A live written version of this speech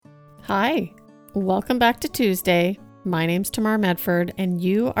Hi, welcome back to Tuesday. My name's Tamar Medford, and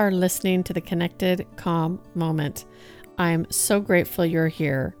you are listening to the Connected Calm Moment. I'm so grateful you're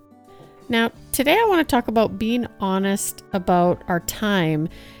here. Now, today I want to talk about being honest about our time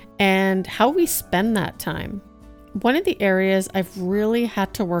and how we spend that time. One of the areas I've really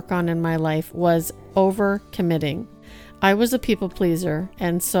had to work on in my life was overcommitting. I was a people pleaser,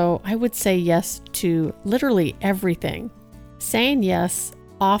 and so I would say yes to literally everything. Saying yes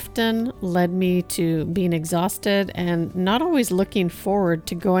often led me to being exhausted and not always looking forward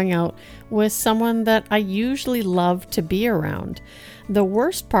to going out with someone that I usually love to be around. The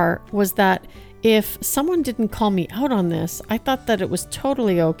worst part was that if someone didn't call me out on this, I thought that it was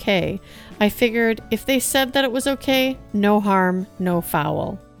totally okay. I figured if they said that it was okay, no harm, no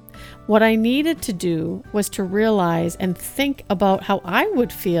foul. What I needed to do was to realize and think about how I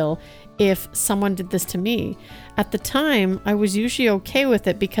would feel if someone did this to me. At the time, I was usually okay with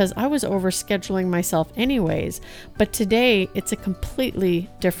it because I was overscheduling myself anyways, but today it's a completely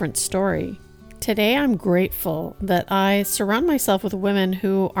different story. Today, I'm grateful that I surround myself with women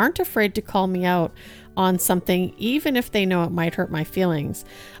who aren't afraid to call me out on something, even if they know it might hurt my feelings.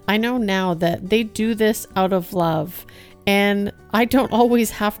 I know now that they do this out of love, and I don't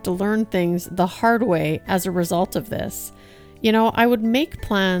always have to learn things the hard way as a result of this. You know, I would make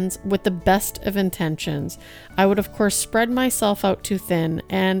plans with the best of intentions. I would, of course, spread myself out too thin,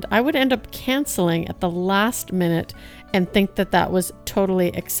 and I would end up canceling at the last minute and think that that was totally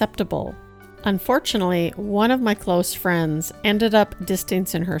acceptable. Unfortunately, one of my close friends ended up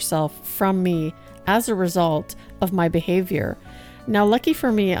distancing herself from me as a result of my behavior. Now, lucky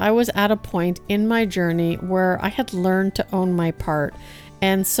for me, I was at a point in my journey where I had learned to own my part.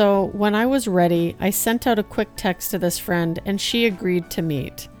 And so when I was ready, I sent out a quick text to this friend and she agreed to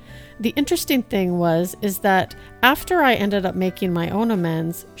meet. The interesting thing is that after I ended up making my own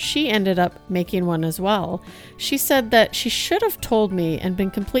amends, she ended up making one as well. She said that she should have told me and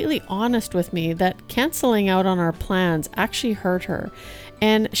been completely honest with me that canceling out on our plans actually hurt her.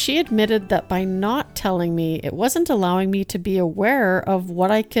 And she admitted that by not telling me, it wasn't allowing me to be aware of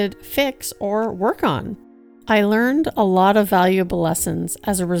what I could fix or work on. I learned a lot of valuable lessons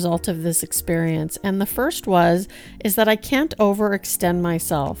as a result of this experience, and the first is that I can't overextend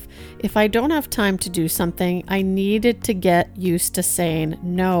myself. If I don't have time to do something, I needed to get used to saying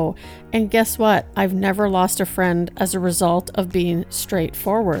no. And guess what? I've never lost a friend as a result of being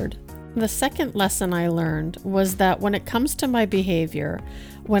straightforward. The second lesson I learned was that when it comes to my behavior,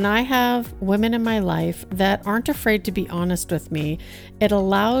 when I have women in my life that aren't afraid to be honest with me, it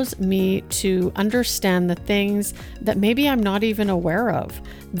allows me to understand the things that maybe I'm not even aware of.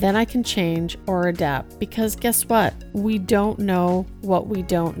 Then I can change or adapt because guess what? We don't know what we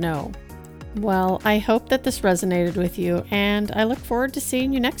don't know. Well, I hope that this resonated with you, and I look forward to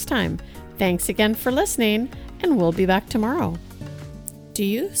seeing you next time. Thanks again for listening, and we'll be back tomorrow. Do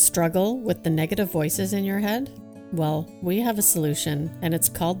you struggle with the negative voices in your head? Well, we have a solution, and it's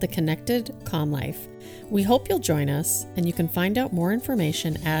called the Connected Calm Life. We hope you'll join us, and you can find out more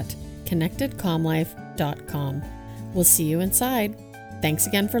information at connectedcalmlife.com. We'll see you inside. Thanks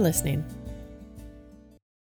again for listening.